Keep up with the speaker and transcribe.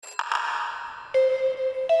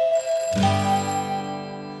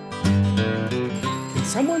Can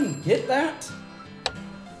someone get that?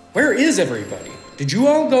 Where is everybody? Did you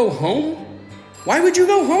all go home? Why would you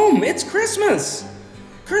go home? It's Christmas!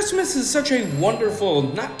 Christmas is such a wonderful,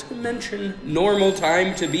 not to mention normal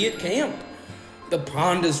time to be at camp. The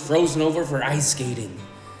pond is frozen over for ice skating.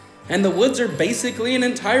 And the woods are basically an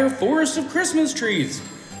entire forest of Christmas trees.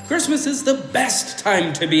 Christmas is the best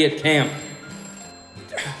time to be at camp.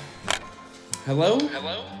 Hello?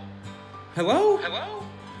 Hello? Hello? Hello?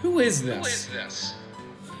 Who is this? Who is this?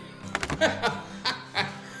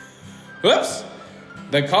 Whoops!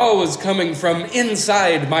 The call was coming from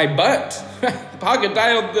inside my butt. Pocket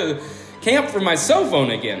dialed the camp from my cell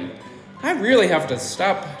phone again. I really have to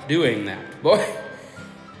stop doing that. Boy,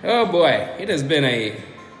 oh boy, it's been a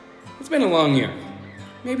long year.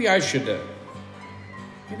 Maybe I should go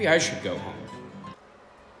home.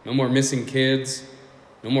 No more missing kids.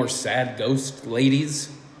 No more sad ghost ladies.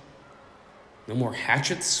 No more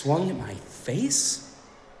hatchets swung at my face.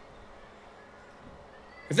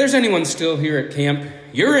 If there's anyone still here at camp,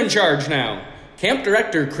 you're in charge now. Camp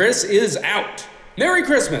Director Chris is out. Merry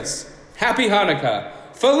Christmas. Happy Hanukkah.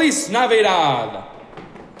 Feliz Navidad.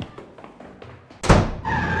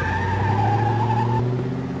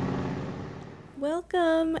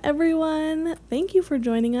 Welcome, everyone. Thank you for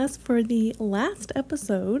joining us for the last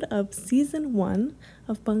episode of Season 1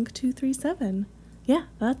 of Bunk 237. Yeah,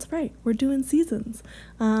 that's right. We're doing seasons.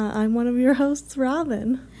 I'm one of your hosts,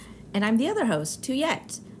 Robin. And I'm the other host,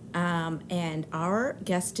 Tuyette. And our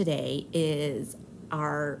guest today is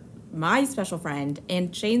my special friend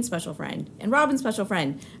and Shane's special friend and Robin's special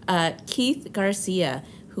friend, Keith Garcia,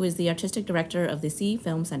 who is the artistic director of the C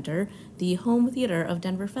Film Center, the home theater of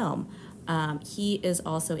Denver Film. He is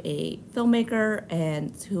also a filmmaker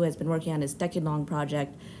and who has been working on his decade-long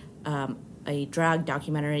project, a drag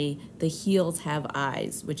documentary, The Heels Have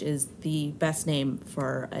Eyes, which is the best name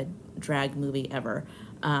for a drag movie ever.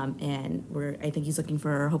 And I think he's hoping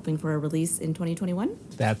for a release in 2021.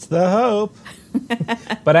 That's the hope.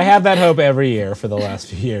 But I have that hope every year for the last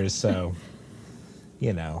few years, so,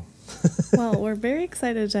 you know. Well, we're very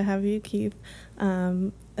excited to have you, Keith,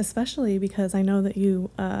 especially because I know that you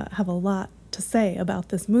have a lot to say about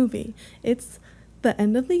this movie. It's the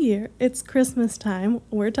end of the year. It's Christmas time.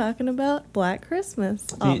 We're talking about Black Christmas,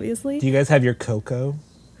 obviously. Do you guys have your cocoa?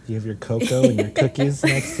 Do you have your cocoa and your cookies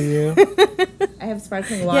next to you? I have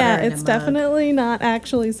sparkling water. Yeah, it's definitely not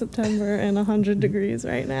actually September and 100 degrees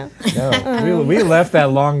right now. No, we left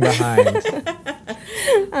that long behind.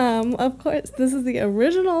 Of course, this is the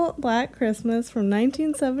original Black Christmas from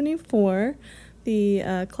 1974.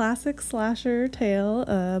 The classic slasher tale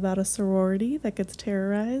about a sorority that gets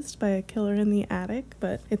terrorized by a killer in the attic,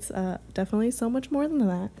 but it's definitely so much more than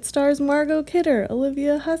that. It stars Margot Kidder,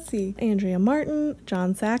 Olivia Hussey, Andrea Martin,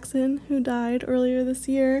 John Saxon, who died earlier this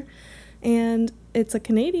year, and it's a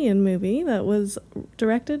Canadian movie that was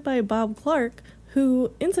directed by Bob Clark,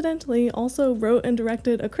 who incidentally also wrote and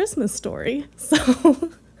directed A Christmas Story, so...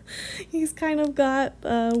 He's kind of got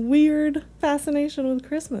a weird fascination with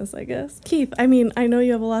Christmas, I guess. Keith, I mean, I know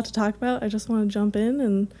you have a lot to talk about. I just want to jump in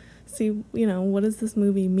and see, what does this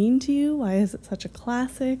movie mean to you? Why is it such a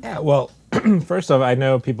classic? Yeah, well, first off, I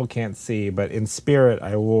know people can't see, but in spirit,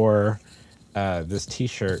 I wore this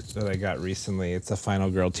T-shirt that I got recently. It's a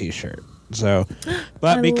Final Girl T-shirt. So,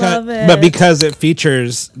 love it. But because it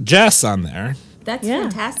features Jess on there. That's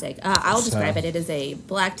fantastic. I'll describe it. It is a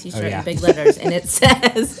black T-shirt in big letters, and it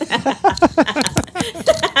says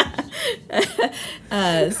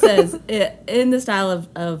in the style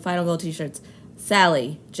of Final Girl T-shirts,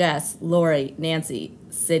 Sally, Jess, Lori, Nancy,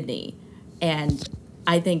 Sydney, and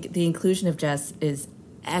I think the inclusion of Jess is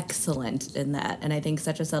excellent in that, and I think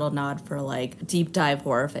such a subtle nod for like deep dive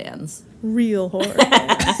horror fans. Real horror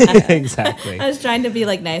fans. Exactly. I was trying to be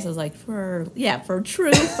like nice. I was like, for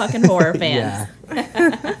true fucking horror fans.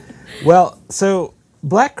 Yeah. Well, so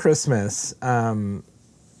Black Christmas,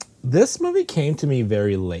 this movie came to me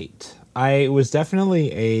very late. I was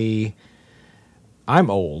definitely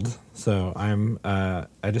I'm old, so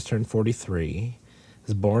I just turned 43. I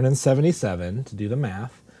was born in 77 to do the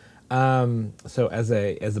math. So as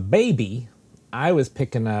a baby, I was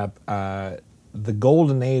picking up the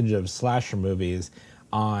golden age of slasher movies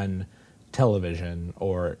on television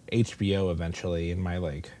or HBO eventually in my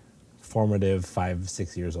like formative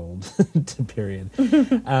 5-6 years old period.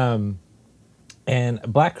 And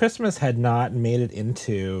Black Christmas had not made it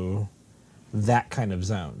into that kind of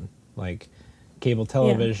zone, like cable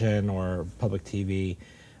television or public TV.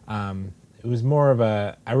 It was more of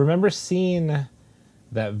I remember seeing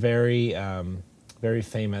that very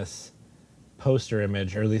famous poster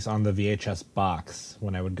image, or at least on the VHS box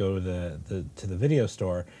when I would go to the video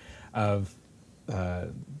store, of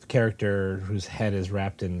character whose head is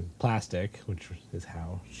wrapped in plastic, which is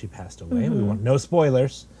how she passed away. We want no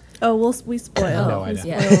spoilers. Oh, we spoil. No, I We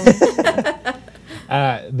know.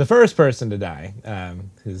 Yeah. The first person to die,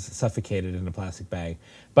 who's suffocated in a plastic bag.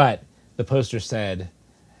 But the poster said,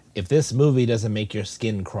 "If this movie doesn't make your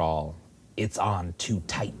skin crawl, it's on too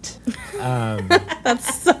tight."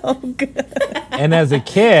 That's so good. And as a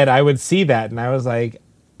kid, I would see that, and I was like,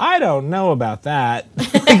 I don't know about that.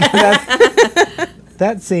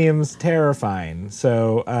 That seems terrifying.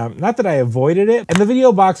 So, not that I avoided it. And the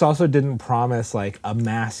video box also didn't promise like a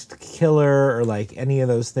masked killer or like any of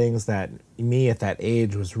those things that me at that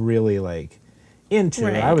age was really like into.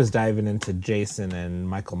 Right. I was diving into Jason and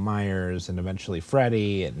Michael Myers and eventually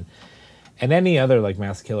Freddy and any other like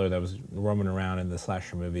masked killer that was roaming around in the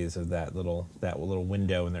slasher movies of that little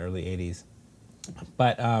window in the early 80s.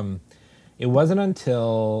 But it wasn't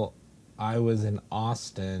until I was in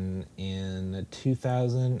Austin in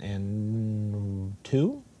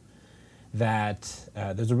 2002 that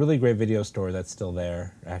there's a really great video store that's still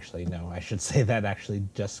there. Actually, no, I should say that actually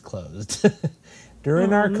just closed.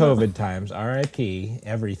 During our COVID times, RIP,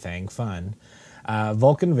 everything fun.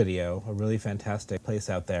 Vulcan Video, a really fantastic place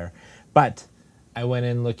out there. But I went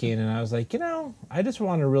in looking and I was like, I just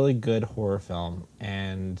want a really good horror film.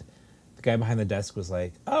 And the guy behind the desk was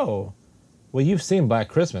like, "Oh, well, you've seen Black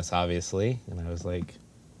Christmas, obviously." And I was like,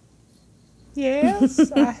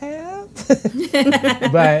 "Yes, I have."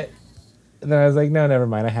 But then I was like, "No, never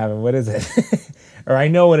mind, I haven't. What is it?" Or I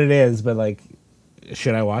know what it is, but like,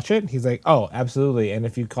 should I watch it? He's like, "Oh, absolutely. And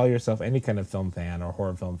if you call yourself any kind of film fan or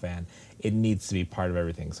horror film fan, it needs to be part of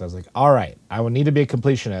everything." So I was like, all right, I will need to be a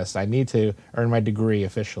completionist. I need to earn my degree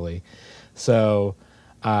officially. So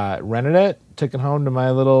rented it, took it home to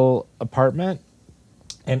my little apartment.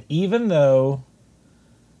 And even though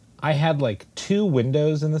I had like 2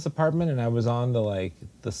 windows in this apartment and I was on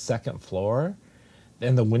the second floor,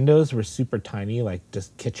 and the windows were super tiny, like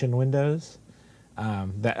just kitchen windows,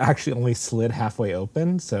 that actually only slid halfway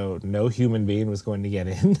open, so no human being was going to get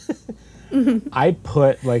in. I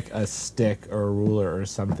put like a stick or a ruler or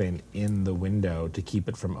something in the window to keep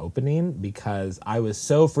it from opening because I was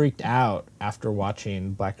so freaked out after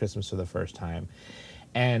watching Black Christmas for the first time.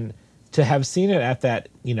 And to have seen it at that,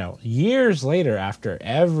 years later after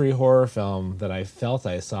every horror film that I felt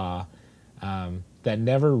I saw, that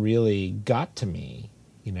never really got to me.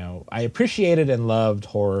 I appreciated and loved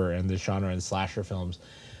horror and the genre and slasher films,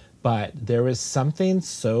 but there was something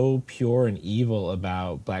so pure and evil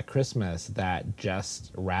about Black Christmas that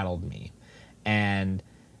just rattled me. And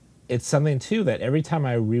it's something, too, that every time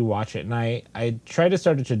I rewatch it, and I try to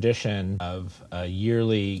start a tradition of a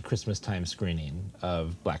yearly Christmas time screening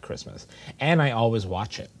of Black Christmas. And I always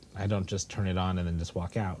watch it. I don't just turn it on and then just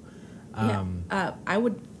walk out. I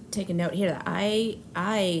would take a note here that I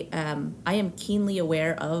am keenly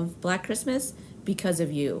aware of Black Christmas because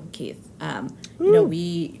of you, Keith.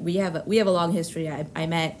 We have a long history. I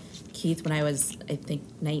met Keith when I was, I think,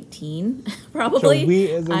 19, probably. So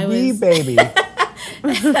wee baby.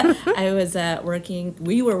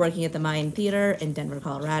 We were working at the Mayan Theater in Denver,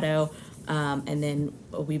 Colorado, and then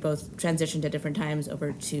we both transitioned at different times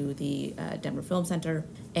over to the Denver Film Center.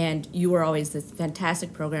 And you were always this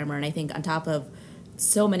fantastic programmer, and I think on top of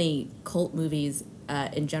so many cult movies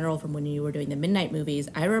in general from when you were doing the midnight movies,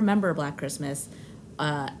 I remember Black Christmas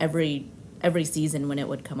every season when it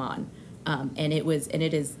would come on. And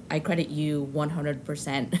it is, I credit you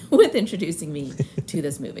 100% with introducing me to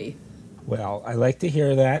this movie. Well, I like to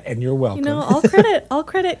hear that, and you're welcome. I'll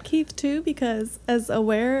credit Keith too, because as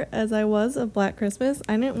aware as I was of Black Christmas,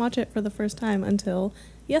 I didn't watch it for the first time until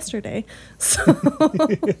yesterday. So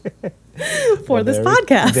for this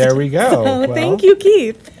podcast. There we go. So thank you,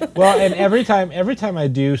 Keith. Well, and every time I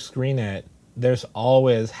do screen it, there's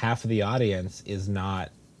always half of the audience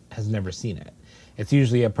has never seen it. It's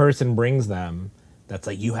usually a person brings them that's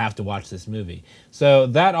like, you have to watch this movie. So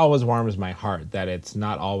that always warms my heart that it's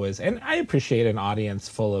not always, and I appreciate an audience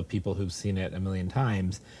full of people who've seen it a million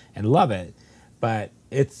times and love it, but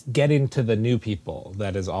it's getting to the new people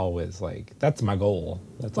that is always like, that's my goal.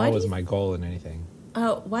 That's always my goal in anything.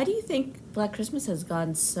 Why do you think Black Christmas has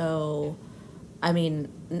gone so, I don't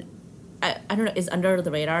know, is under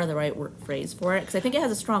the radar the right phrase for it? Because I think it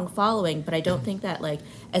has a strong following, but I don't think that, like,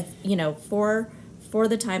 as for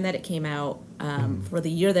the time that it came out, for the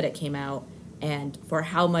year that it came out, and for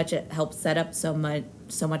how much it helped set up so much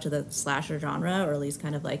of the slasher genre, or at least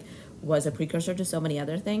kind of like was a precursor to so many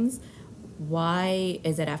other things, why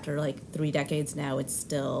is it after like 3 decades now it's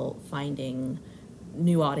still finding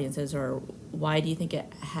new audiences, or why do you think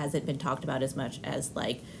it hasn't been talked about as much as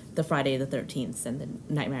like the Friday the 13th and the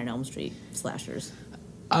Nightmare on Elm Street slashers?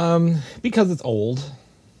 Because it's old,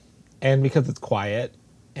 and because it's quiet,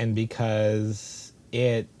 and because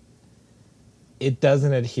it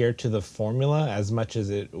doesn't adhere to the formula as much as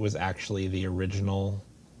it was actually the original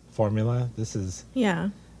formula. This is Yeah.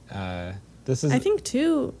 this is I think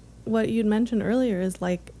too what you'd mentioned earlier is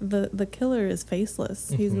like the killer is faceless.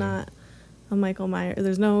 He's not a Michael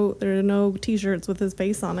Myers. There are no T-shirts with his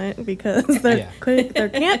face on it because there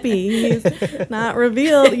can't be. He's not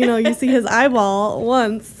revealed. You know, you see his eyeball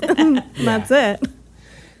once, and that's it.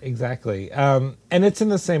 Exactly. And it's in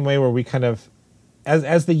the same way where we kind of,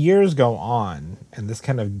 as the years go on, and this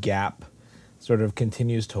kind of gap sort of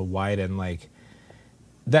continues to widen. Like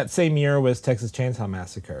that same year was Texas Chainsaw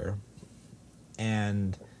Massacre,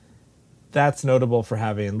 and that's notable for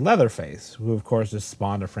having Leatherface, who of course just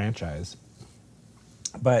spawned a franchise.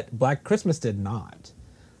 But Black Christmas did not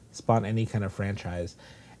spawn any kind of franchise.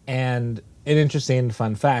 And an interesting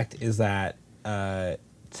fun fact is that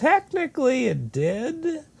technically it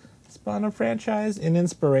did spawn a franchise in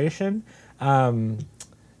inspiration.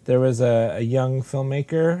 There was a young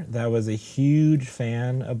filmmaker that was a huge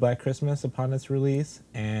fan of Black Christmas upon its release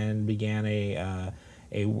and began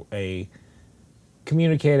a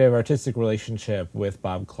communicative artistic relationship with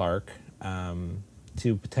Bob Clark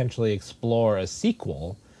to potentially explore a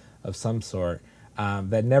sequel of some sort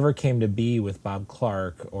that never came to be with Bob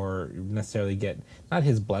Clark or necessarily get, not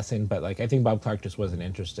his blessing, but like I think Bob Clark just wasn't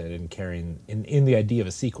interested in carrying in the idea of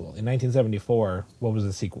a sequel. In 1974, what was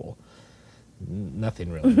a sequel?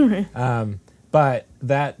 Nothing really. But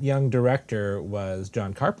that young director was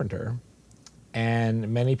John Carpenter,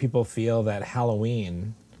 and many people feel that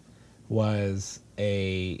Halloween was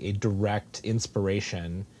a direct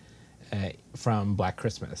inspiration from Black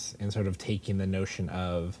Christmas, and sort of taking the notion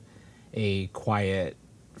of a quiet,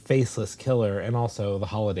 faceless killer, and also the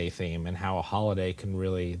holiday theme, and how a holiday can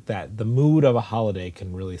really, that the mood of a holiday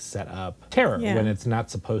can really set up terror when it's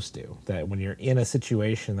not supposed to. That when you're in a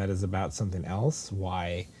situation that is about something else,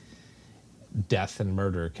 why death and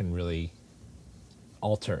murder can really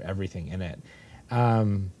alter everything in it.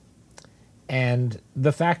 And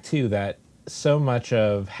the fact, too, that so much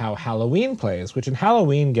of how Halloween plays, which in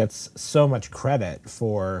Halloween gets so much credit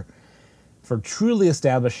for truly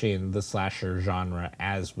establishing the slasher genre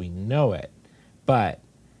as we know it. But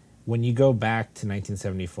when you go back to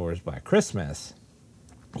 1974's Black Christmas,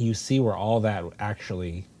 you see where all that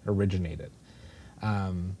actually originated.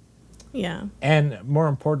 Yeah. And more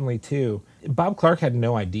importantly, too, Bob Clark had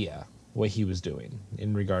no idea what he was doing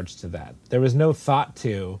in regards to that. There was no thought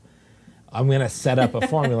to, I'm going to set up a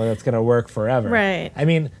formula that's going to work forever. Right. I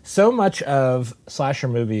mean, so much of slasher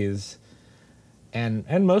movies, and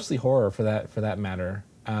mostly horror for that matter,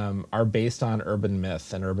 are based on urban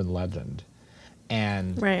myth and urban legend.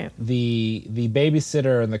 And the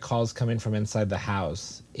babysitter and the calls coming from inside the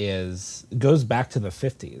house goes back to the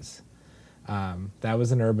 50s. That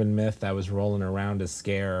was an urban myth that was rolling around to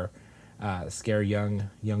scare young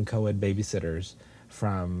co-ed babysitters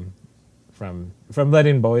from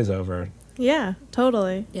letting boys over. Yeah,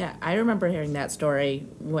 totally. Yeah, I remember hearing that story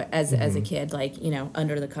as a kid, like, you know,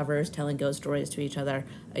 under the covers, telling ghost stories to each other.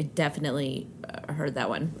 I definitely heard that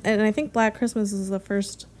one. And I think Black Christmas is the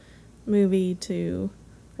first movie to,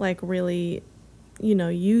 like, really, you know,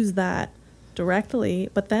 use that directly.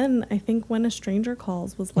 But then I think When a Stranger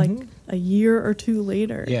Calls was, like, a year or two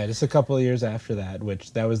later. Yeah, just a couple of years after that,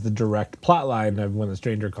 which that was the direct plot line of When the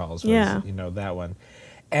Stranger Calls was, you know, that one.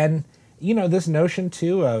 And you know, this notion,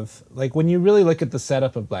 too, of, like, when you really look at the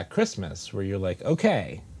setup of Black Christmas, where you're like,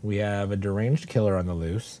 okay, we have a deranged killer on the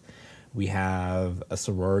loose. We have a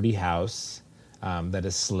sorority house that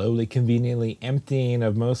is slowly, conveniently emptying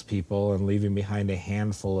of most people and leaving behind a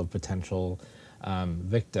handful of potential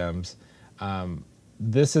victims.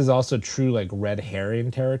 This is also true, like, red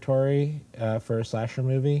herring territory for a slasher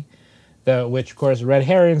movie. Which, of course, red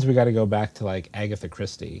herrings, we got to go back to, like, Agatha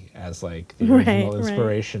Christie as, like, the original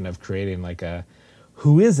inspiration of creating, like,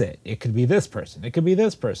 who is it? It could be this person. It could be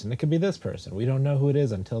this person. It could be this person. We don't know who it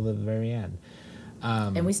is until the very end.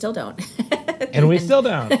 And we still don't. And we still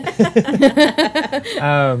don't.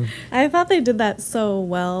 I thought they did that so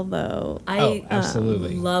well, though. I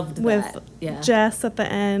absolutely loved that. With Jess at the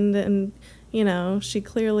end, and, you know, she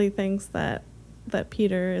clearly thinks that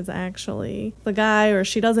Peter is actually the guy, or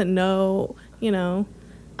she doesn't know, you know.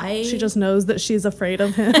 She just knows that she's afraid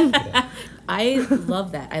of him. I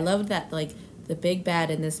love that. I loved that, like, the big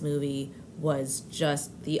bad in this movie was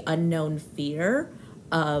just the unknown fear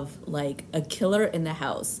of, like, a killer in the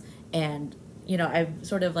house. And, you know, I've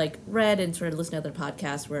sort of, like, read and sort of listened to other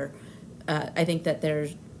podcasts where I think that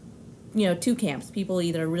there's, two camps. People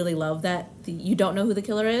either really love that you don't know who the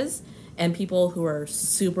killer is, and people who are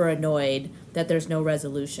super annoyed that there's no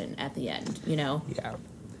resolution at the end, Yeah.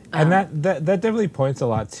 And that definitely points a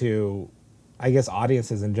lot to, I guess,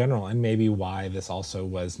 audiences in general, and maybe why this also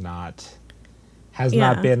has not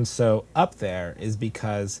been so up there, is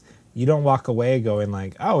because you don't walk away going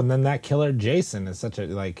like, oh, and then that killer Jason is such a,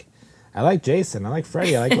 like, I like Jason, I like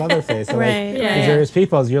Freddy, I like Leatherface, I like these various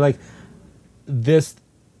people. You're like, this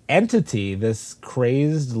entity, this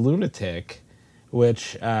crazed lunatic,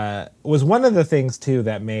 which was one of the things, too,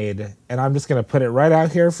 that made, and I'm just going to put it right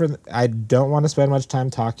out here, I don't want to spend much time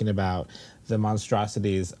talking about the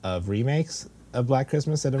monstrosities of remakes of Black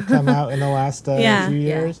Christmas that have come out in the last few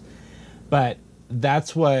years. But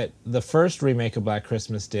that's what the first remake of Black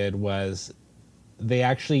Christmas did, was they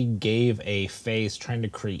actually gave a face trying to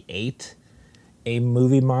create a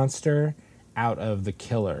movie monster out of the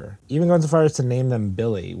killer. Even going so far as to name them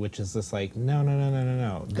Billy, which is just like, no.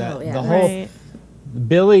 The whole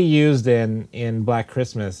Billy used in Black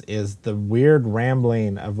Christmas is the weird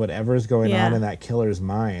rambling of whatever's going on in that killer's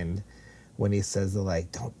mind when he says,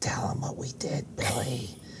 like, don't tell him what we did, Billy.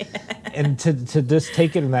 And to just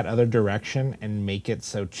take it in that other direction and make it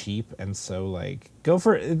so cheap and so, like,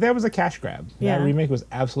 that was a cash grab. Yeah. That remake was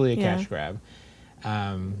absolutely a cash grab.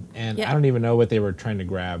 And I don't even know what they were trying to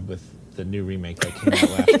grab with the new remake that came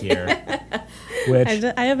out last year. Which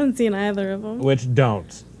I haven't seen either of them. Which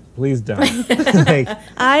don't. Please don't. Like,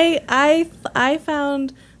 I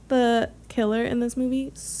found the killer in this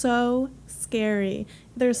movie so scary.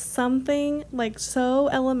 There's something like so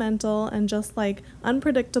elemental and just like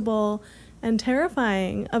unpredictable and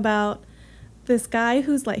terrifying about this guy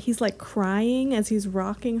who's like, he's like crying as he's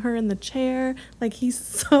rocking her in the chair. Like, he's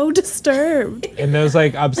so disturbed. And those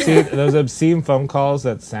like obscene phone calls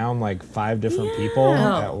that sound like 5 different people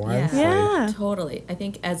at once. Yeah. Totally. I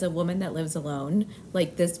think as a woman that lives alone,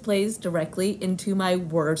 like, this plays directly into my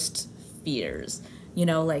worst fears.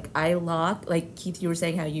 Like, I lock, like, Keith, you were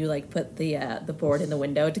saying how you, like, put the board in the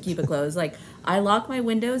window to keep it closed. Like, I lock my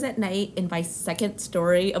windows at night in my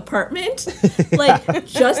 2nd-story apartment, like,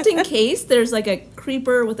 just in case there's, like, a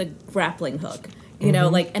creeper with a grappling hook,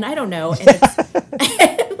 like, and I don't know. And it's,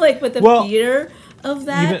 and, like, with the fear of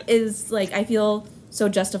that is, like, I feel so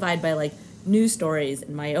justified by, like, news stories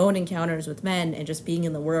and my own encounters with men and just being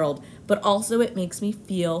in the world, but also it makes me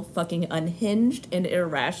feel fucking unhinged and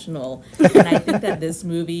irrational. And I think that this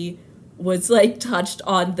movie was like touched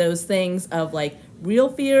on those things of like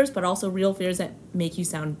real fears, but also real fears that make you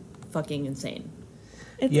sound fucking insane.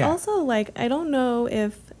 It's also like, I don't know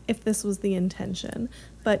if this was the intention,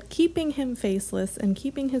 but keeping him faceless and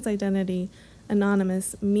keeping his identity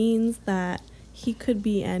anonymous means that he could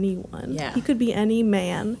be anyone. Yeah. He could be any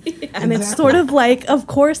man. Yeah. And it's sort of like, of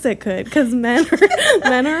course it could, because men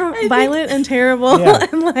are violent and terrible. Yeah.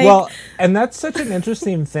 And like, and that's such an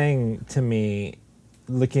interesting thing to me,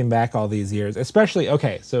 looking back all these years, especially,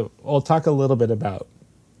 so we'll talk a little bit about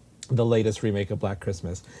the latest remake of Black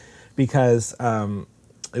Christmas, because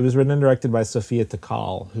it was written and directed by Sofia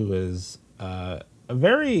Takal, who is a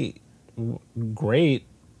very great,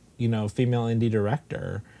 female indie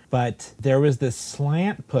director. But there was this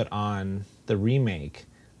slant put on the remake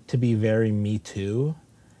to be very Me Too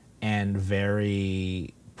and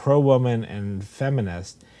very pro-woman and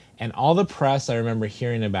feminist. And all the press I remember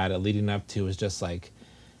hearing about it leading up to was just like,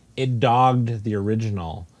 it dogged the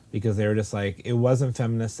original because they were just like, it wasn't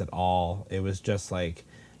feminist at all. It was just like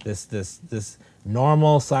this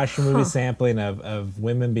normal slasher movie sampling of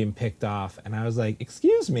women being picked off. And I was like,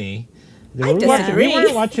 excuse me. We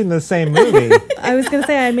weren't watching the same movie. I was going to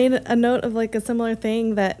say, I made a note of like a similar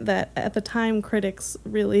thing that at the time critics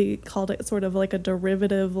really called it sort of like a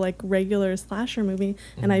derivative, like regular slasher movie.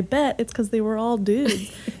 And I bet it's because they were all dudes.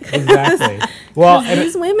 Exactly. Well,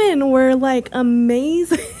 these women were like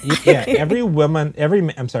amazing. Yeah, every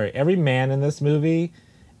man in this movie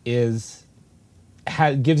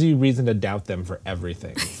gives you reason to doubt them for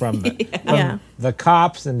everything, from the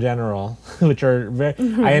cops in general, which are very.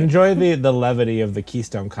 I enjoy the levity of the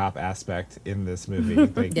Keystone Cop aspect in this movie.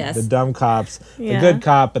 Like, the dumb cops, the good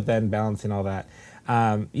cop, but then balancing all that.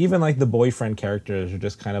 Even like the boyfriend characters are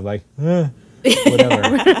just kind of like,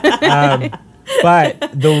 whatever. But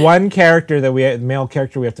the one male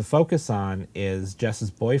character we have to focus on is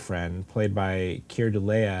Jess's boyfriend, played by Keir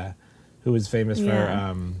Dullea, who is famous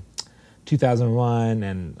for 2001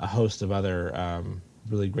 and a host of other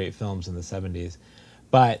really great films in the 70s.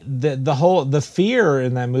 But the fear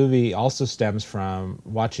in that movie also stems from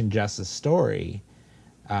watching Jess's story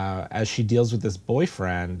as she deals with this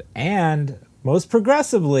boyfriend. And most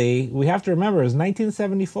progressively, we have to remember, it was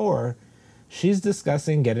 1974. she's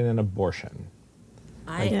discussing getting an abortion.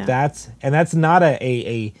 Yeah. That's not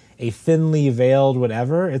a thinly veiled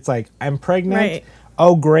whatever. It's like, I'm pregnant. Right.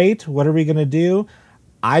 Oh, great. What are we going to do?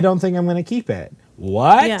 I don't think I'm going to keep it.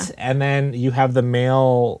 What? Yeah. And then you have the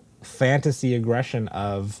male fantasy aggression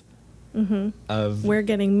of We're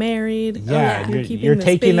getting married. yeah, You're keeping you're this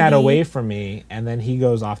taking that baby. away from me, and then he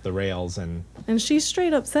goes off the rails and And she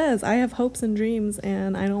straight up says, I have hopes and dreams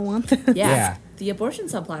and I don't want this. Yeah. Yeah. The abortion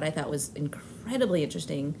subplot I thought was incredibly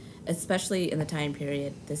interesting, especially in the time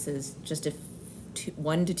period. This is just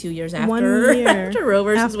 1 to 2 years after, 1 year after Roe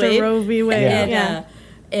versus after Wade. Roe v. Wade. Yeah. Yeah.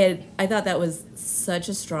 And I thought that was such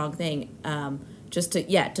a strong thing. Just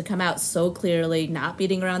to come out so clearly, not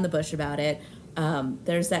beating around the bush about it.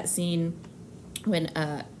 There's that scene when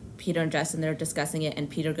Peter and Justin, they're discussing it, and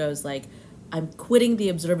Peter goes like, I'm quitting the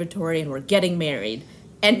observatory and we're getting married.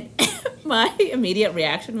 And my immediate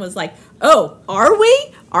reaction was like, oh, are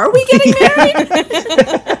we? Are we getting married?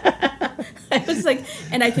 I was like,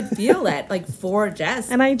 and I could feel that, like, for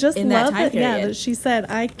Jess. And I just in that love time that, yeah, period. that she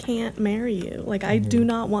said, I can't marry you. Like, I do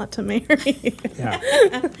not want to marry you. yeah.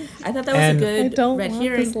 I thought that was And- a I good don't red want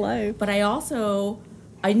herring. this life. But I felt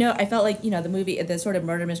like, the movie, the sort of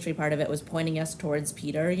murder mystery part of it was pointing us towards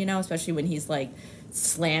Peter, especially when he's like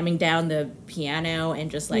slamming down the piano and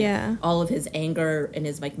just like Yeah. all of his anger and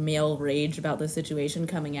his like male rage about the situation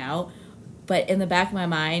coming out. But in the back of my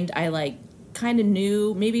mind, I like kind of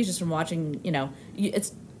knew, maybe it's just from watching,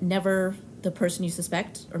 it's never the person you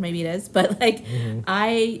suspect, or maybe it is, but like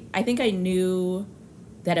I think I knew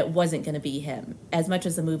that it wasn't going to be him, as much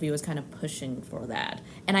as the movie was kind of pushing for that.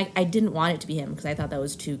 And I didn't want it to be him because I thought that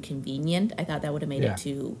was too convenient. I thought that would have made Yeah. it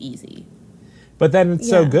too easy. But then it's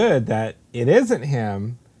so Yeah. good that it isn't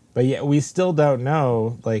him, but yet we still don't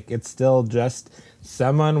know. Like, it's still just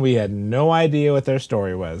someone we had no idea what their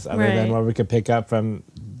story was, other than Right. what we could pick up from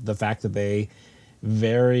the fact that they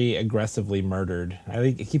very aggressively murdered.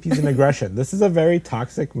 I keep using aggression. This is a very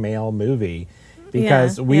toxic male movie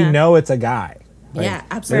because Yeah, we yeah. know it's a guy. Like, Yeah,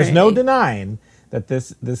 absolutely. There's no denying that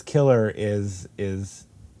this killer is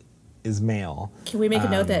male. Can we make a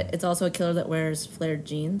note that it's also a killer that wears flared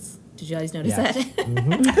jeans? Did you guys notice Yes.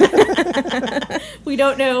 that? We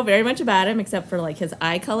don't know very much about him except for like his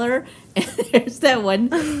eye color. And there's that one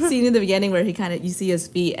scene in the beginning where you see his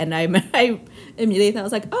feet, and I immediately thought, I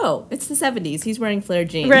was like, oh, it's the 70s. He's wearing flared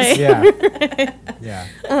jeans. Right. Yeah. Yeah.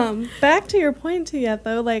 Back to your point, Tuyet,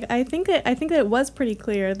 though, like I think that it was pretty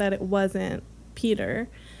clear that it wasn't Peter,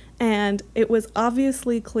 and it was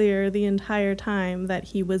obviously clear the entire time that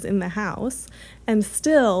he was in the house. And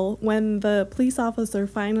still, when the police officer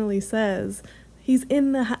finally says he's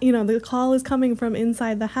in the the call is coming from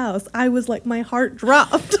inside the house, I was like, my heart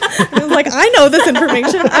dropped. I was like, I know this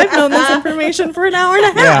information. I've known this information for an hour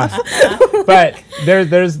and a half. Yeah. But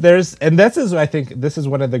there's and I think this is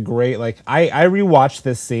one of the great, like, I rewatched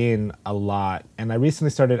this scene a lot, and I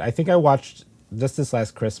recently I think I watched just this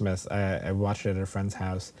last Christmas, I watched it at a friend's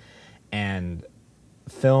house and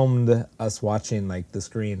filmed us watching like the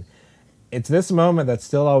screen. It's this moment that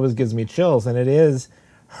still always gives me chills, and it is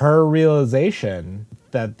her realization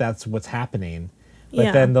that that's what's happening. But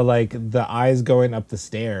Yeah. then the eyes going up the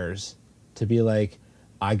stairs to be like,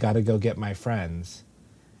 I gotta go get my friends,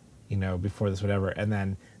 before this, whatever. And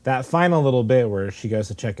then that final little bit where she goes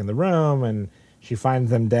to check in the room and she finds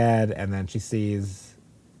them dead, and then she sees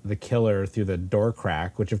the killer through the door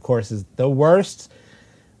crack, which of course is the worst.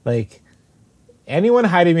 Like, anyone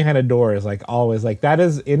hiding behind a door is like always like that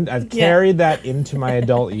is in. I've carried that into my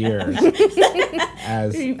adult years. Are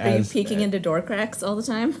you peeking into door cracks all the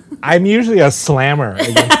time? I'm usually a slammer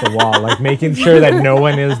against the wall, like making sure that no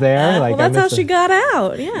one is there. Like, Well, that's how she got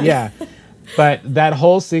out. Yeah. Yeah. But that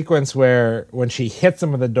whole sequence when she hits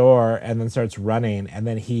him with the door and then starts running, and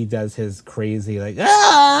then he does his crazy like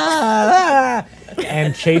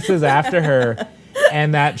and chases after her,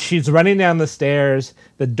 and that she's running down the stairs,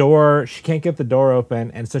 she can't get the door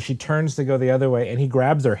open, and so she turns to go the other way, and he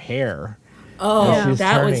grabs her hair. Oh, as she's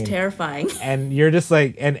that was turning. terrifying. And you're just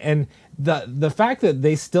like, and the fact that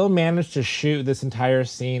they still managed to shoot this entire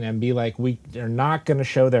scene and be like, we are not going to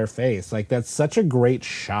show their face, like, that's such a great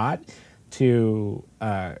shot to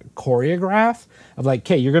choreograph of like,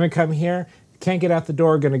 okay, you're going to come here, can't get out the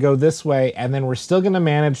door, going to go this way, and then we're still going to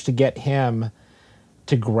manage to get him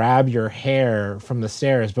to grab your hair from the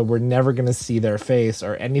stairs, but we're never going to see their face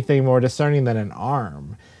or anything more discerning than an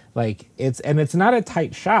arm. Like, it's not a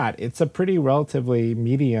tight shot. It's a pretty relatively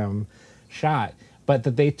medium shot, but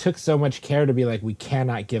that they took so much care to be like, we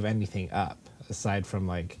cannot give anything up aside from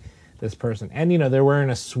like this person. And, they're wearing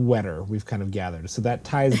a sweater, we've kind of gathered. So that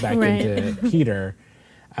ties back Right. into Peter.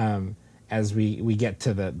 And as we get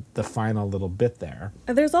to the final little bit there.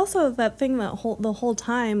 There's also that thing that the whole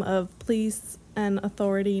time of police and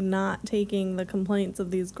authority not taking the complaints of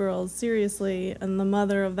these girls seriously, and the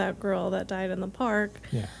mother of that girl that died in the park.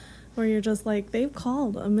 Yeah. Where you're just like, they've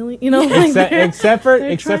called a million, you know. Like except for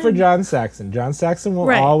trying. John Saxon. John Saxon will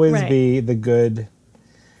Right, always right. be the good.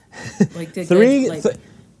 Like the Three good, like,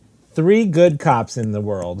 three good cops in the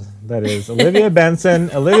world. That is Olivia Benson,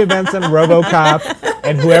 RoboCop,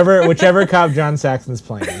 and whichever cop John Saxon's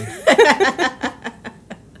playing.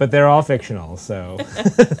 But they're all fictional, so.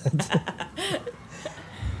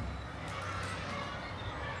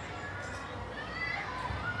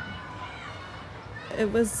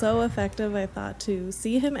 It was so effective, I thought, to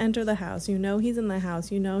see him enter the house. You know he's in the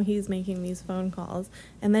house. You know he's making these phone calls.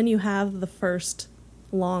 And then you have the first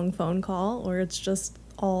long phone call where it's just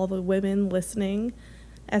all the women listening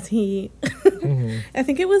as he... I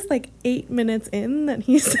think it was like 8 minutes in that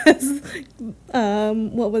he says,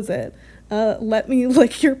 what was it? Let me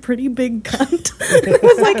lick your pretty big cunt. It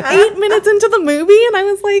was like 8 minutes into the movie, and I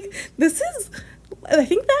was like, this is... I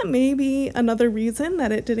think that may be another reason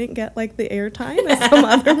that it didn't get like the airtime as some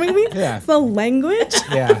other movies. Yeah. The language.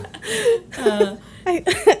 Yeah.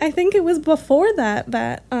 I think it was before that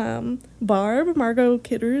Barb, Margot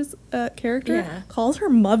Kidder's character, Yeah. calls her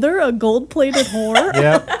mother a gold-plated whore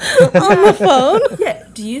Yep. on the phone. Yeah.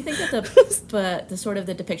 Do you think that the sort of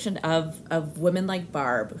the depiction of women like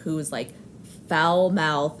Barb, who is like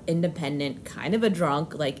foul-mouthed, independent, kind of a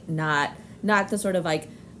drunk, like not the sort of like,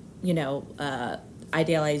 you know,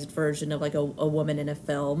 idealized version of like a woman in a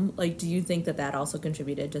film, like, do you think that also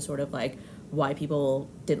contributed to sort of like why people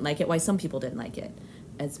didn't like it, why some people didn't like it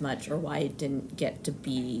as much, or why it didn't get to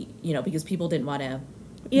be, you know, because people didn't want to,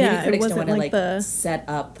 Yeah, maybe critics it don't wasn't want to like set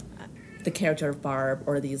up the character of Barb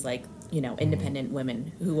or these like, you know, independent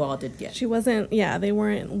women who all did get. She wasn't, yeah, they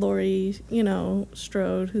weren't Laurie, you know,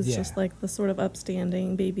 Strode, who's Yeah. just like the sort of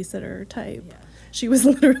upstanding babysitter type. Yeah. She was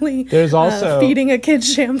literally There's also- feeding a kid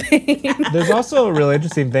champagne. There's also a really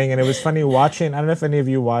interesting thing, and it was funny watching. I don't know if any of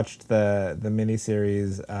you watched the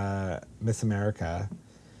miniseries Miss America,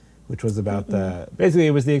 which was about basically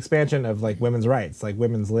it was the expansion of like women's rights, like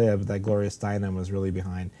women's lib that Gloria Steinem was really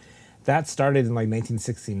behind. That started in like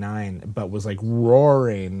 1969, but was like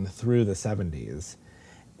roaring through the 70s,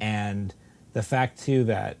 and the fact too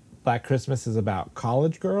that Black Christmas is about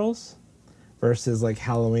college girls versus like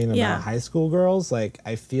Halloween about Yeah. high school girls. Like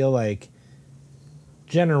I feel like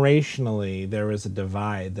generationally there was a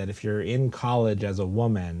divide that if you're in college as a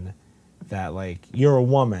woman, that like you're a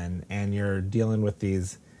woman and you're dealing with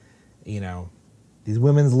these, you know, these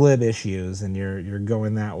women's lib issues and you're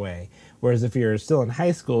going that way. Whereas if you're still in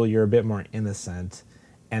high school, you're a bit more innocent,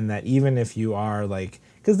 and that even if you are like,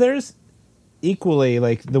 because there's equally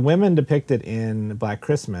like the women depicted in Black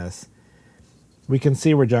Christmas, we can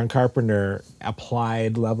see where John Carpenter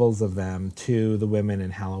applied levels of them to the women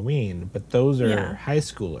in Halloween, but those are Yeah. high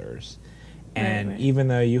schoolers. And right. even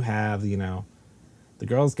though you have, you know, the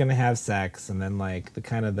girl's gonna have sex, and then like the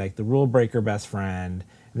kind of like the rule breaker best friend,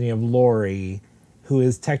 and then you have Laurie, who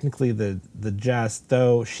is technically the Jess,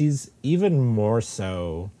 though she's even more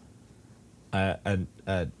so a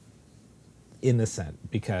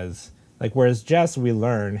innocent, because like whereas Jess, we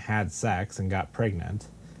learn, had sex and got pregnant.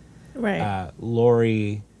 Right.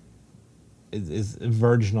 Laurie is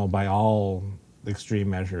virginal by all extreme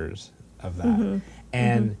measures of that.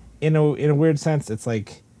 And in a weird sense, it's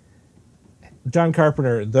like John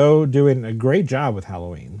Carpenter, though doing a great job with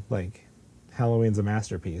Halloween, like Halloween's a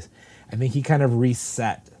masterpiece, I think he kind of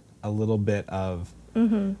reset a little bit of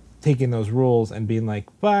taking those rules and being like,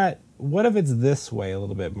 but what if it's this way a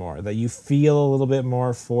little bit more? That you feel a little bit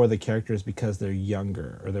more for the characters because they're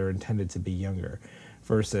younger, or they're intended to be younger,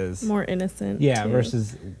 versus More innocent. yeah, too.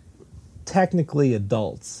 versus technically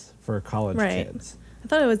adults for college Right. kids. I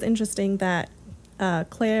thought it was interesting that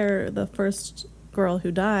Claire, the first girl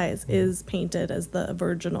who dies, is painted as the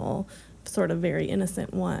virginal, sort of very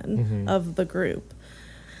innocent one of the group.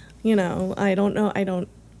 You know, I don't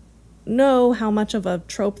know how much of a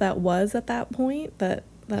trope that was at that point, that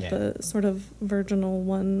Yeah. the sort of virginal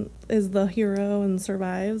one is the hero and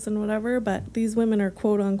survives and whatever, but these women are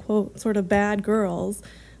quote unquote sort of bad girls,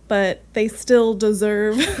 but they still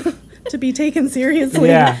deserve to be taken seriously.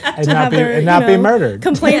 Yeah, and to not have be- their, and not be murdered.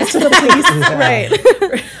 Complaints to the police,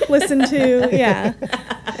 right? Listen to, yeah.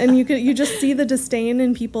 And you just see the disdain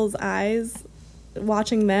in people's eyes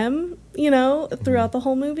watching them, you know, throughout the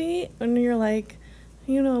whole movie, and you're like,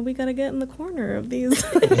 you know, we got to get in the corner of these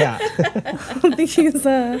Yeah.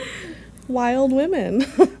 these wild women.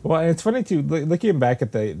 Well, and it's funny too, looking back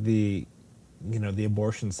at the the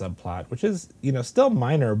abortion subplot, which is, still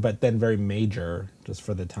minor, but then very major just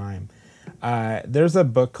for the time. There's a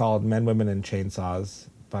book called Men, Women, and Chainsaws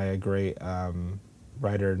by a great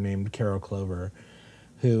writer named Carol Clover,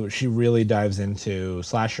 who she really dives into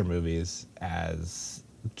slasher movies as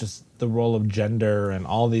just the role of gender and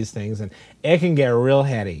all these things. And it can get real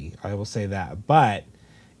heady, I will say that. But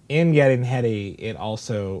in getting heady, it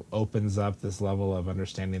also opens up this level of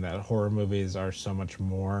understanding that horror movies are so much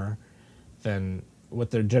more than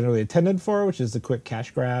what they're generally intended for, which is a quick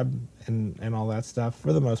cash grab and all that stuff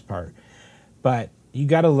for the most part. But you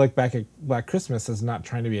got to look back at Black Christmas as not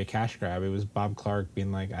trying to be a cash grab. It was Bob Clark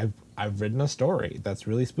being like, I've written a story that's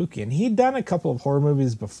really spooky. And he'd done a couple of horror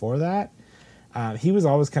movies before that. He was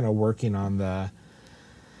always kind of working on the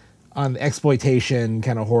exploitation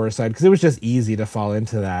kind of horror side, because it was just easy to fall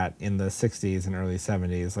into that in the 60s and early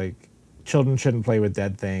 70s. Like, Children Shouldn't Play with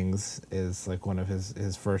Dead Things is like one of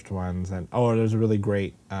his first ones. And there's a really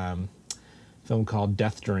great film called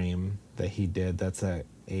Death Dream that he did. That's a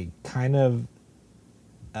kind of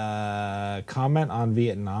comment on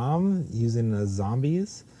Vietnam using the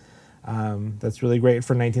zombies. That's really great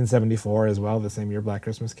for 1974 as well, the same year Black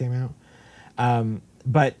Christmas came out.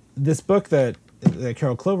 But this book that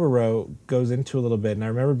Carol Clover wrote goes into a little bit, and I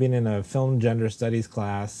remember being in a film gender studies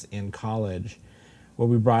class in college where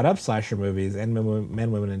we brought up slasher movies and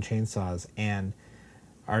Men, Women, and Chainsaws, and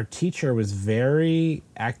our teacher was very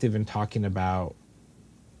active in talking about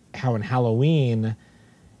how in Halloween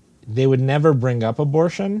they would never bring up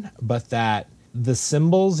abortion, but that the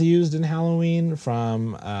symbols used in Halloween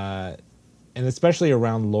from, and especially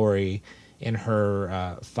around Laurie in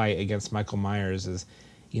her fight against Michael Myers, is,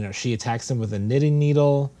 she attacks him with a knitting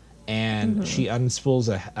needle, and she unspools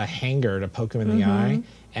a hanger to poke him in the eye,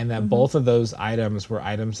 and that both of those items were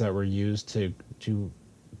items that were used to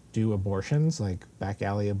do abortions, like back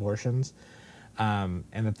alley abortions, and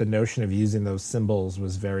that the notion of using those symbols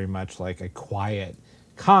was very much like a quiet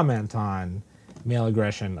comment on male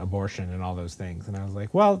aggression, abortion, and all those things. And I was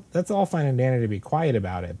like, well, that's all fine and dandy to be quiet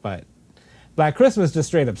about it, but Black Christmas just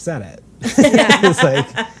straight up said it. It's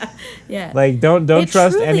like, like don't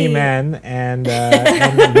trust any men, and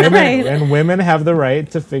women, Right. and women have the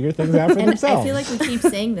right to figure things out for And themselves. I feel like we keep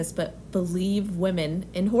saying this, but believe women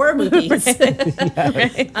in horror movies.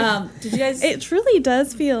 Right. Did you guys? It truly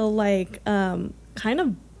does feel like kind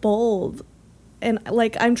of bold, and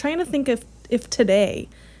like I'm trying to think if today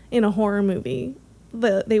in a horror movie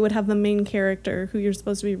they would have the main character who you're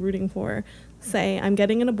supposed to be rooting for say, "I'm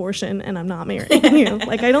getting an abortion and I'm not marrying you."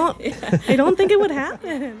 Like I don't think it would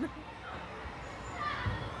happen.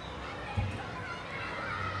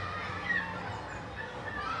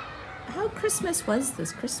 How Christmas was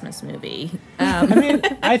this Christmas movie? I mean,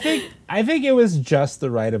 I think it was just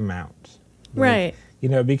the right amount. Right.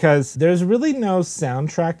 Because there's really no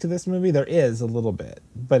soundtrack to this movie. There is a little bit,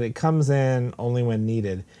 but it comes in only when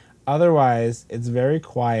needed. Otherwise, it's very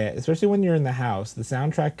quiet, especially when you're in the house. The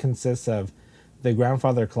soundtrack consists of the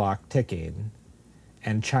grandfather clock ticking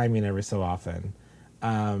and chiming every so often.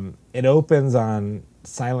 It opens on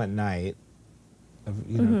Silent Night, of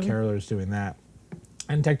carolers doing that,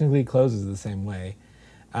 and technically closes the same way.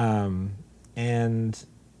 And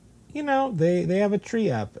they have a tree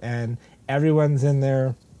up, and everyone's in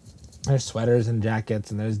their sweaters and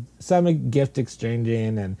jackets, and there's some gift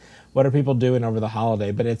exchanging and what are people doing over the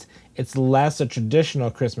holiday. But it's less a traditional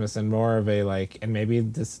Christmas and more of a like, and maybe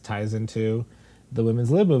this ties into the women's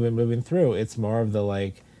lib movement moving through. It's more of the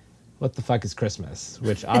like, what the fuck is Christmas?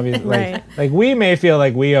 Which obviously Right. like we may feel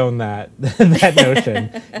like we own that that notion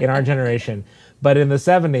in our generation. But in the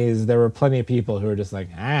 70s, there were plenty of people who were just like,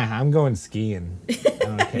 I'm going skiing. I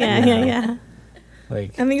don't care. Yeah.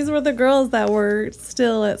 Like, And these were the girls that were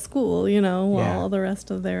still at school, while Yeah. all the rest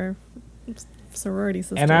of their sorority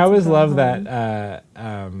sisters. and I always were love going that.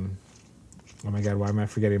 Oh my God, why am I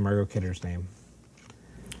forgetting Margot Kidder's name?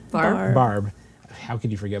 Barb? Barb. How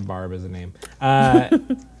could you forget Barb as a name?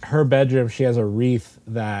 Her bedroom, she has a wreath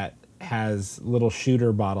that has little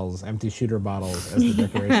empty shooter bottles as the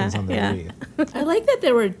decorations on the Yeah. wreath. I like that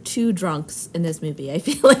there were two drunks in this movie. I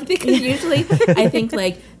feel like because usually I think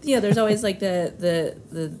like there's always like the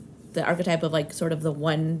archetype of like sort of the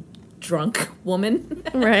one drunk woman.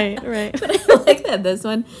 Right. But I like that this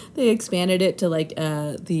one they expanded it to like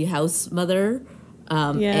the house mother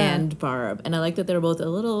and Barb, and I like that they're both a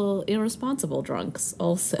little irresponsible drunks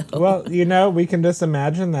also. Well, we can just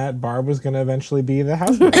imagine that Barb was going to eventually be the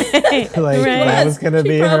housewife. Like, Right. that was going to She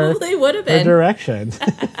be her probably would have her been. direction.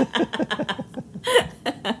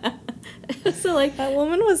 So like That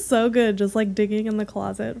woman was so good, just like digging in the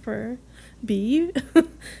closet for B.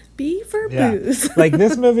 B for Yeah. booze. Like,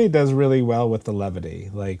 this movie does really well with the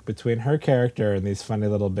levity. Like, between her character and these funny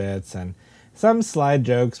little bits and some slide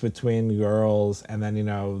jokes between girls and then,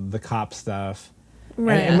 the cop stuff.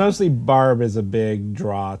 Right. And mostly Barb is a big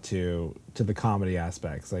draw to the comedy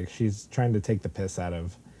aspects. Like, she's trying to take the piss out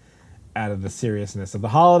of the seriousness of the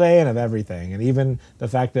holiday and of everything. And even the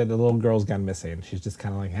fact that the little girl's gone missing. She's just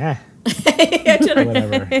kind of like,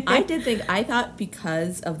 whatever. I thought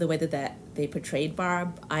because of the way that they portrayed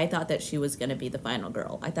Barb, I thought that she was going to be the final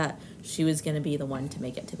girl. I thought she was going to be the one to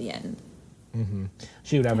make it to the end. Mm-hmm.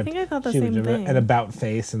 She would have I thought the same thing. an about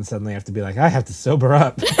face and suddenly have to be like, I have to sober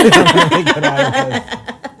up. Get out of this.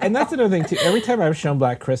 And that's another thing too. Every time I've shown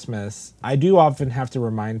Black Christmas, I do often have to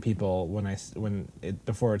remind people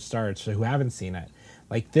before it starts, who haven't seen it,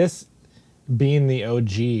 like this being the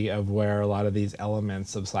OG of where a lot of these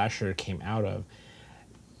elements of slasher came out of.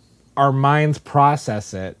 Our minds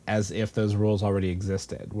process it as if those rules already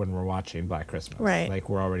existed when we're watching Black Christmas. Right. Like,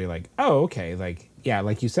 we're already like, oh, okay. Like, yeah,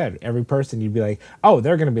 like you said, every person you'd be like, oh,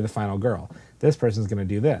 they're going to be the final girl. This person's going to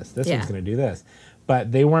do this. This one's going to do this.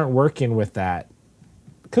 But they weren't working with that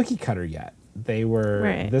cookie cutter yet. They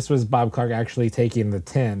were, This was Bob Clark actually taking the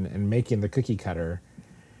tin and making the cookie cutter,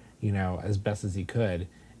 as best as he could.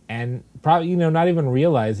 And probably, not even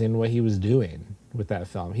realizing what he was doing with that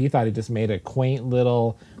film. He thought he just made a quaint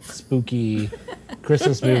little spooky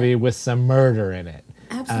Christmas movie with some murder in it.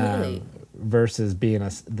 Absolutely. Versus being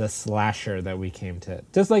the slasher that we came to.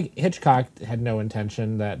 Just like Hitchcock had no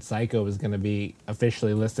intention that Psycho was going to be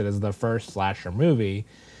officially listed as the first slasher movie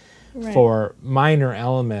for minor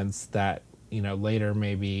elements that, later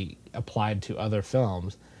maybe applied to other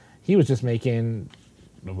films. He was just making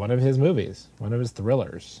one of his movies, one of his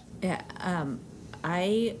thrillers. Yeah,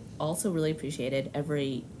 I also really appreciated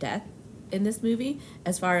every death in this movie,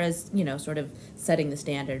 as far as, sort of setting the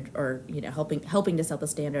standard, or, helping to set the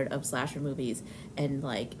standard of slasher movies and,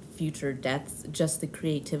 like, future deaths. Just the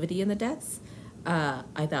creativity in the deaths,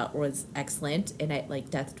 I thought was excellent. And I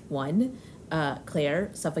like Death 1,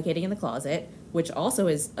 Claire suffocating in the closet, which also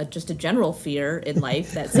is just a general fear in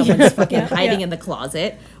life, that someone's fucking hiding in the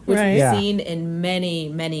closet, which we've seen in many,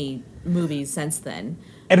 many movies since then.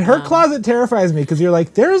 And her closet terrifies me, because you're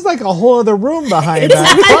like, there's like a whole other room behind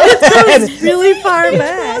that. It's really far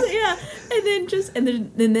back. Yeah,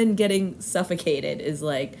 and then getting suffocated is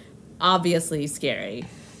like obviously scary.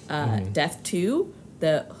 Death 2,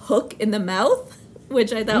 the hook in the mouth,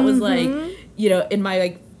 which I thought was like, in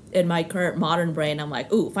my current modern brain, I'm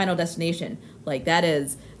like, ooh, Final Destination. Like that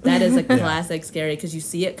is a classic scary, because you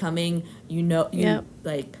see it coming, you know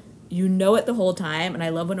it the whole time. And I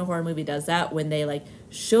love when a horror movie does that, when they like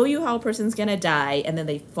show you how a person's gonna die and then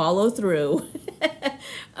they follow through.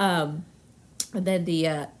 And then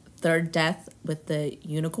the third death with the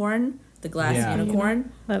unicorn, the glass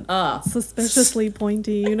unicorn. That suspiciously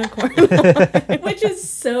pointy unicorn. Which is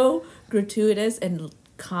so gratuitous and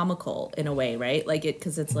comical in a way, right? Like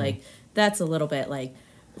because it's like, that's a little bit like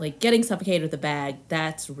getting suffocated with a bag,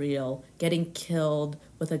 that's real. Getting killed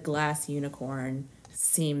with a glass unicorn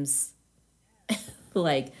seems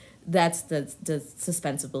like that's the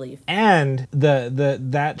suspense of belief. And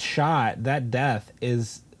that shot, that death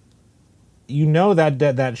is,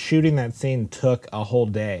 that shooting that scene took a whole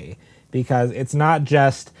day, because it's not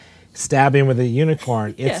just stabbing with a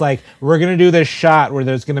unicorn. It's like, we're going to do this shot where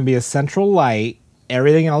there's going to be a central light,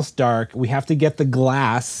 everything else dark. We have to get the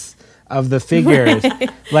glass of the figures.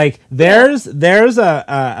 Like there's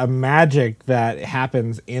a magic that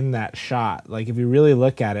happens in that shot. Like if you really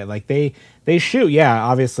look at it, like they shoot,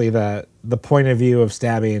 obviously the point of view of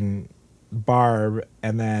stabbing Barb,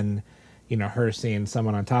 and then her seeing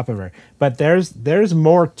someone on top of her. But there's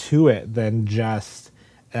more to it than just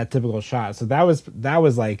that typical shot. So that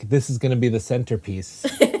was like, this is going to be the centerpiece.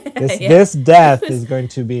 This death is going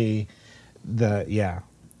to be the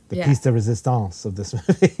piece de resistance of this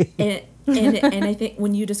movie. and I think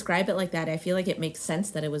when you describe it like that, I feel like it makes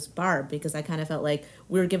sense that it was Barb, because I kind of felt like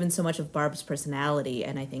we were given so much of Barb's personality,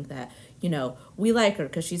 and I think that we like her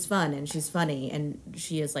because she's fun and she's funny and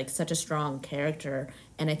she is like such a strong character,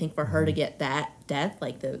 and I think for her to get that death,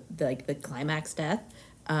 like the climax death,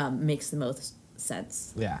 makes the most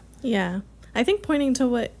sense. Yeah. I think pointing to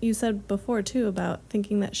what you said before too about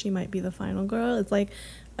thinking that she might be the final girl, it's like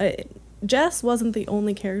Jess wasn't the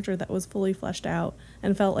only character that was fully fleshed out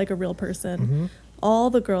and felt like a real person.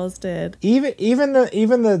 All the girls did. Even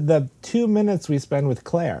the 2 minutes we spend with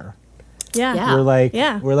Claire. Yeah.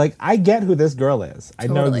 We're like, I get who this girl is. I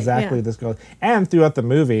know exactly who this girl is. And throughout the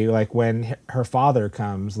movie, like when her father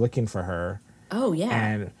comes looking for her. Oh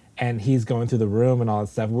yeah. And he's going through the room and all that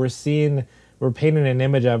stuff. We're painting an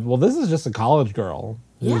image of, well, this is just a college girl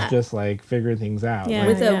who's just like figuring things out. Yeah.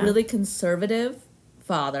 Like, with a really conservative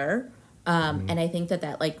father. And I think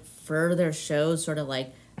that like further shows sort of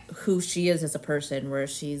like who she is as a person, where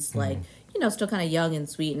she's like, still kind of young and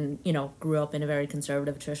sweet and, grew up in a very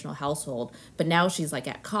conservative traditional household. But now she's like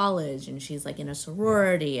at college and she's like in a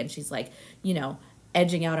sorority and she's like,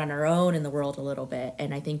 edging out on her own in the world a little bit.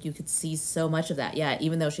 And I think you could see so much of that. Yeah,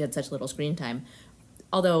 even though she had such little screen time.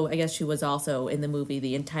 Although I guess she was also in the movie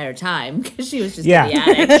the entire time because she was just in the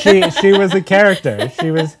attic. she was a character. She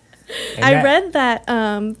was. I read that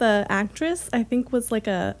the actress, I think, was like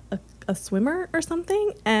a swimmer or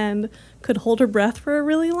something and could hold her breath for a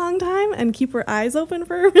really long time and keep her eyes open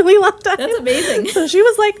for a really long time. That's amazing. So she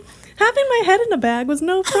was like, having my head in a bag was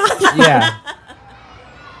no problem. Yeah.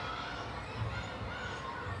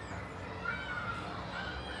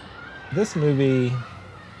 This movie,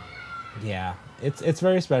 yeah, it's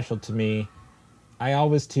very special to me. I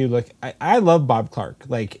always too like I love Bob Clark.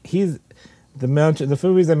 Like he's the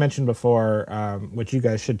movies I mentioned before, which you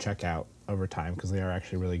guys should check out over time because they are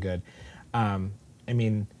actually really good. I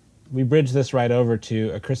mean, we bridge this right over to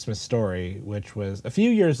A Christmas Story, which was a few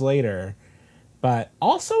years later, but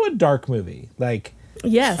also a dark movie. Like,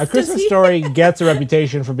 Yes. A Christmas Story gets a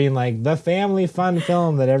reputation for being like the family fun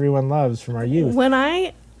film that everyone loves from our youth. When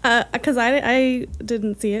because I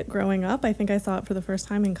didn't see it growing up. I think I saw it for the first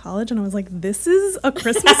time in college, and I was like, this is A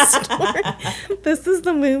Christmas Story. This is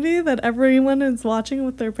the movie that everyone is watching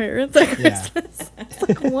with their parents at Christmas. It's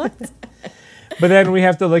like, what? But then we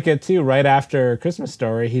have to look at, too, right after Christmas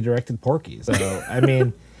Story, he directed Porky. So, I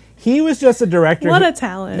mean, he was just a director. What a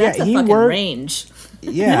talent. That's a fucking range.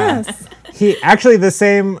 Yeah. Yes. He actually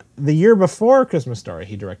the year before Christmas Story,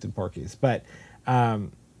 he directed Porky's. But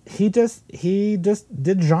he just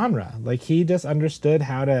did genre. Like he just understood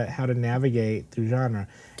how to navigate through genre.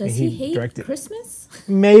 Does he hate Christmas?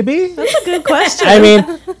 Maybe. That's a good question.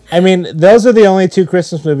 I mean, those are the only two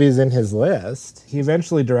Christmas movies in his list. He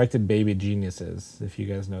eventually directed Baby Geniuses, if you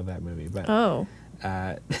guys know that movie. But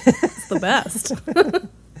it's the best.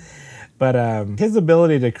 But his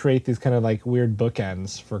ability to create these kind of like weird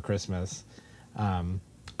bookends for Christmas, I'm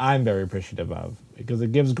very appreciative of because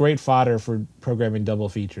it gives great fodder for programming double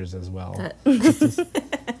features as well.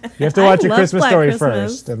 You have to watch A Christmas Story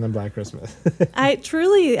first and then Black Christmas. I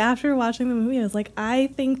truly, after watching the movie, I was like,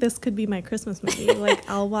 I think this could be my Christmas movie. Like,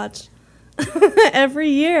 I'll watch every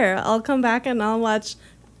year. I'll come back and I'll watch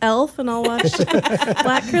Elf and I'll watch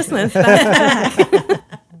Black Christmas back to back.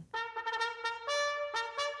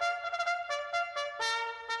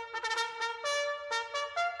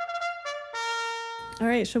 All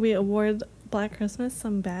right, should we award Black Christmas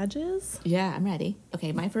some badges? Yeah, I'm ready.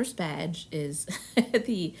 Okay, my first badge is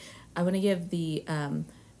I want to give the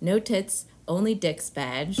no tits, only dicks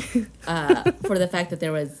badge for the fact that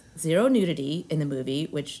there was zero nudity in the movie,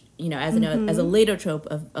 which, as a later trope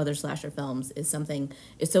of other slasher films is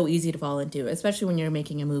so easy to fall into, especially when you're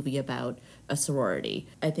making a movie about a sorority.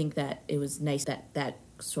 I think that it was nice that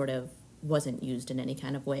sort of wasn't used in any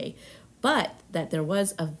kind of way. But that there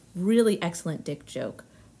was a really excellent dick joke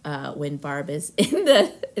when Barb is in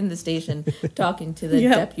the station talking to the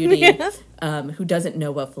deputy who doesn't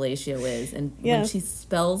know what fellatio is, and when she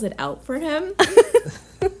spells it out for him,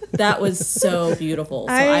 that was so beautiful.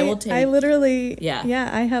 So I will take. I literally. Yeah.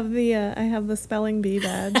 I have the spelling bee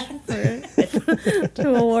badge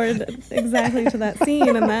to award exactly to that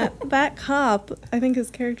scene, and that cop, I think his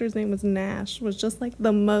character's name was Nash, was just like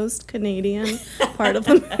the most Canadian part of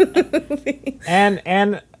the movie.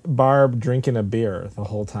 And Barb drinking a beer the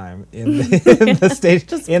whole time in the station,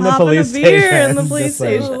 just in the police a beer station. in the police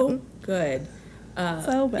station. So good.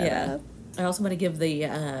 So bad. Yeah. I also want to give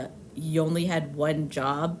the you only had one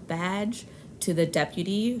job badge to the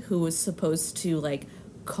deputy who was supposed to like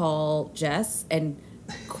call Jess and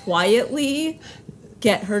quietly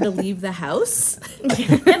get her to leave the house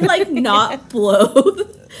and like not blow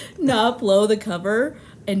the cover.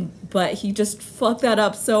 But he just fucked that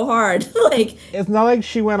up so hard. Like, it's not like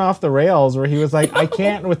she went off the rails where he was like, I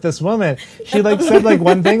can't with this woman. She like said like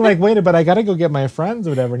one thing, like, wait, but I gotta go get my friends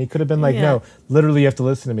or whatever. And he could have been like, no, literally you have to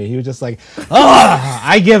listen to me. He was just like,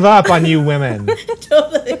 I give up on you women.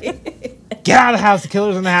 Totally. Get out of the house. The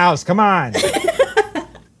killer's in the house. Come on.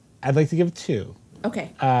 I'd like to give two.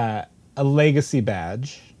 Okay. A legacy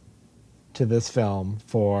badge to this film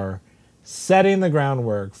for setting the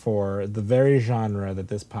groundwork for the very genre that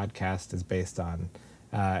this podcast is based on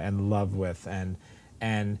and love with, and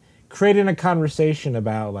creating a conversation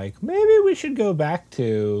about like maybe we should go back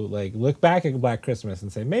to like look back at Black Christmas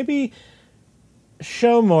and say maybe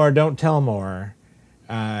show more, don't tell more.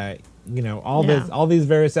 All these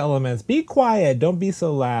various elements. Be quiet, don't be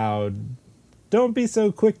so loud. don't be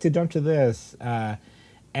so quick to jump to this,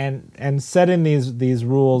 and set in these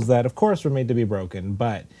rules that, of course, were made to be broken,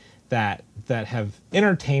 but that have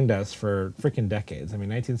entertained us for freaking decades. I mean,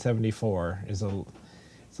 1974 is a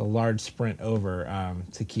large sprint over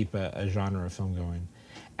to keep a genre of film going.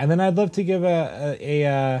 And then I'd love to give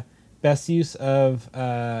a best use of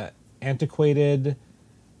antiquated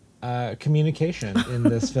communication in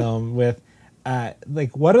this film with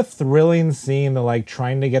like, what a thrilling scene to like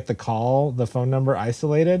trying to get the phone number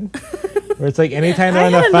isolated. Where it's like anytime they're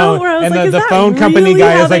on the phone and the phone company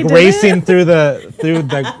guy is like racing through the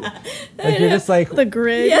like you're just like the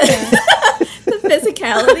grid. Yeah. The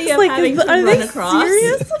physicality of like, having to are run they across.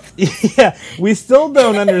 serious? yeah, we still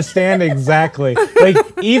don't understand exactly. Like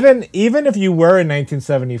even if you were in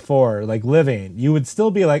 1974, like living, you would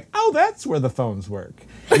still be like, oh, that's where the phones work.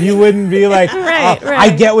 You wouldn't be like, right. I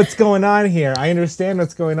get what's going on here. I understand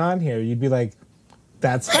what's going on here. You'd be like,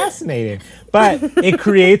 that's fascinating. But it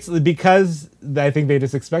creates, because I think they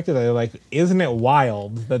just expected that. They're like, isn't it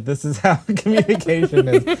wild that this is how communication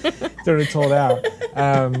is sort of told out?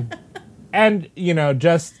 And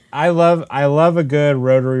just I love a good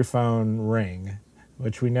rotary phone ring,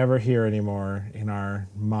 which we never hear anymore in our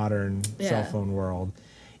modern cell phone world.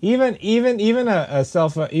 Even a cell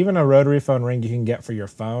phone, even a rotary phone ring you can get for your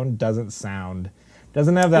phone doesn't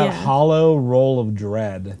have that hollow roll of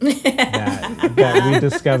dread that we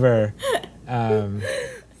discover.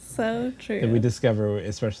 So true. That we discover,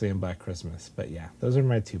 especially in Black Christmas. But yeah, those are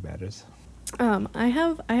my two badges. I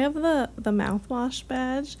have the mouthwash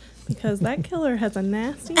badge because that killer has a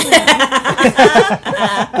nasty mouth.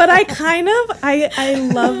 But I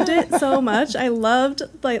loved it so much. I loved,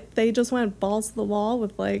 like, they just went balls to the wall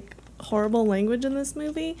with like horrible language in this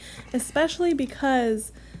movie, especially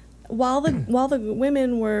because while the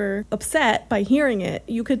women were upset by hearing it,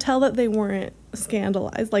 you could tell that they weren't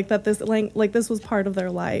scandalized, like that this was part of their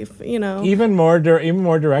life, Even more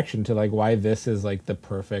direction to like why this is like the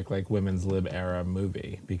perfect like women's lib era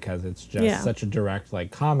movie, because it's just such a direct like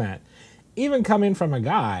comment, even coming from a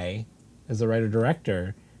guy as a writer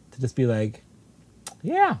director, to just be like,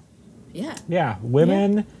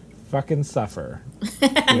 women fucking suffer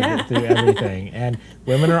through everything, and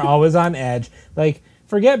women are always on edge. Like,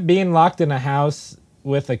 forget being locked in a house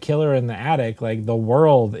with a killer in the attic. Like, the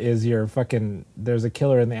world is your fucking, there's a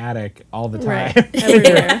killer in the attic all the time. Right.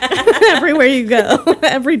 Everywhere. Everywhere you go.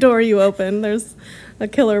 Every door you open, there's a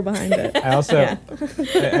killer behind it. I also,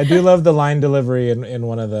 I do love the line delivery in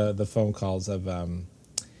one of the phone calls of,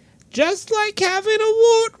 just like having a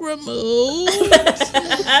wart removed.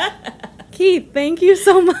 Keith, thank you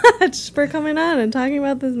so much for coming on and talking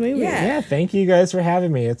about this movie. Yeah, thank you guys for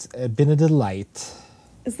having me. It's been a delight.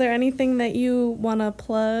 Is there anything that you want to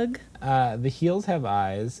plug? The Heels Have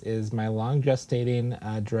Eyes is my long gestating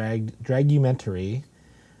dragumentary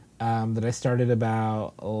that I started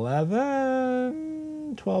about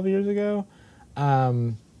 12 years ago.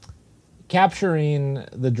 Capturing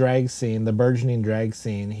the drag scene, the burgeoning drag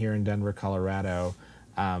scene here in Denver, Colorado,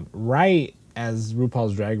 right as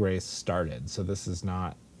RuPaul's Drag Race started. So this is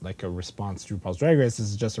not like a response to RuPaul's Drag Race.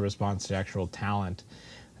 This is just a response to actual talent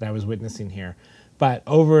that I was witnessing here. But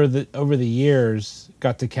over the years,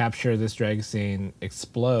 got to capture this drag scene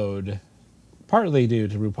explode, partly due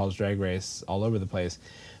to RuPaul's Drag Race all over the place,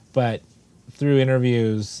 but through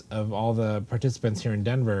interviews of all the participants here in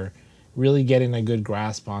Denver, really getting a good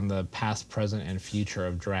grasp on the past, present, and future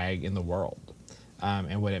of drag in the world,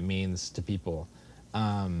 and what it means to people.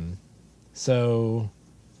 So,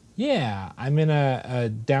 yeah, I'm in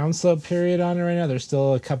a downslope period on it right now. There's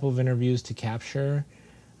still a couple of interviews to capture.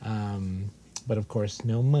 But of course,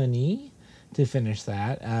 no money to finish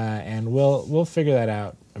that, and we'll figure that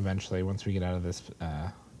out eventually once we get out of this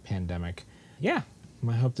pandemic. Yeah,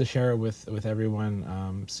 I hope to share it with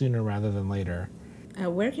everyone sooner rather than later.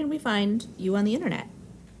 Where can we find you on the internet?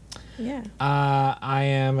 Yeah. I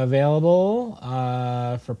am available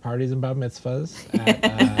for parties and bat mitzvahs.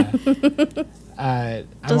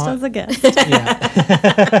 Just as a guest. Yeah.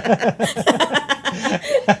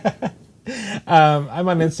 I'm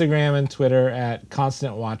on Instagram and Twitter at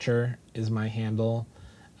Constant Watcher is my handle.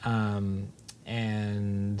 And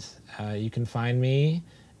you can find me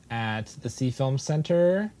at the Sea Film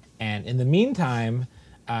Center. And in the meantime,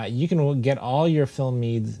 you can get all your film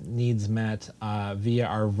needs met via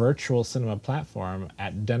our virtual cinema platform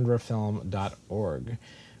at denverfilm.org,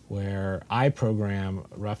 where I program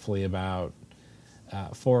roughly about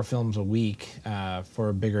 4 films a week for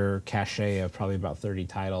a bigger cachet of probably about 30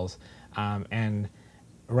 titles. And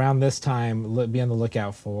around this time, be on the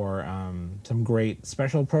lookout for some great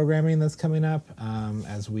special programming that's coming up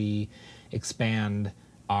as we expand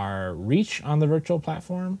our reach on the virtual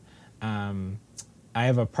platform. I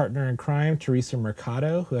have a partner in crime, Teresa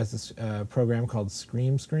Mercado, who has this program called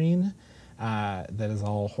Scream Screen that is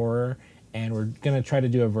all horror. And we're going to try to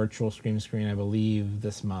do a virtual Scream Screen, I believe,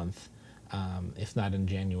 this month, if not in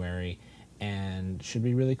January, and should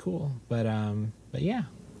be really cool. But yeah,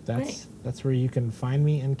 that's where you can find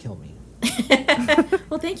me and kill me.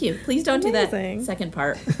 Well, thank you. Please don't do that Amazing. second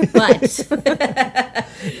part. But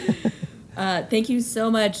thank you so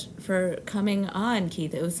much for coming on,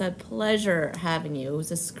 Keith. It was a pleasure having you. It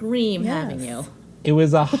was a scream having you. It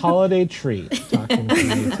was a holiday treat talking to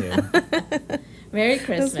you two. Merry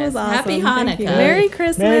Christmas. This was awesome. Happy Thank you. Hanukkah. Merry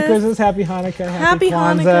Christmas. Merry Christmas, Happy Hanukkah, Happy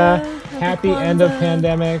Kwanzaa, Hanukkah, Happy Happy end of Kwanzaa.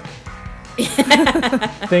 pandemic.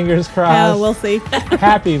 Fingers Yeah, crossed. we'll see.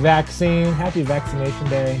 Happy vaccine, Happy Vaccination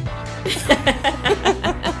Day.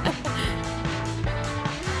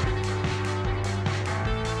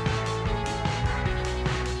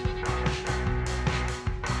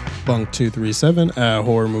 Bunk 237, a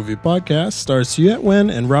horror movie podcast, stars Suyet Wen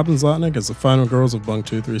and Robin Zlotnick as the final girls of Bunk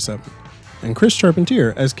 237, and Chris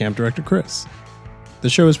Charpentier as camp director Chris. The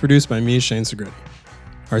show is produced by me, Shane Segretti.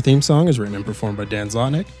 Our theme song is written and performed by Dan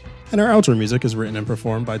Zlotnick, and our outro music is written and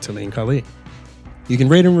performed by Talene Kali. You can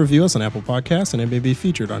rate and review us on Apple Podcasts, and it may be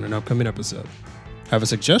featured on an upcoming episode. Have a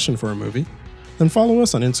suggestion for a movie? Then follow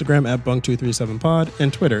us on Instagram at Bunk237pod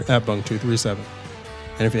and Twitter at Bunk237.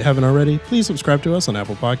 And if you haven't already, please subscribe to us on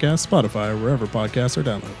Apple Podcasts, Spotify, or wherever podcasts are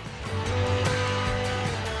downloaded.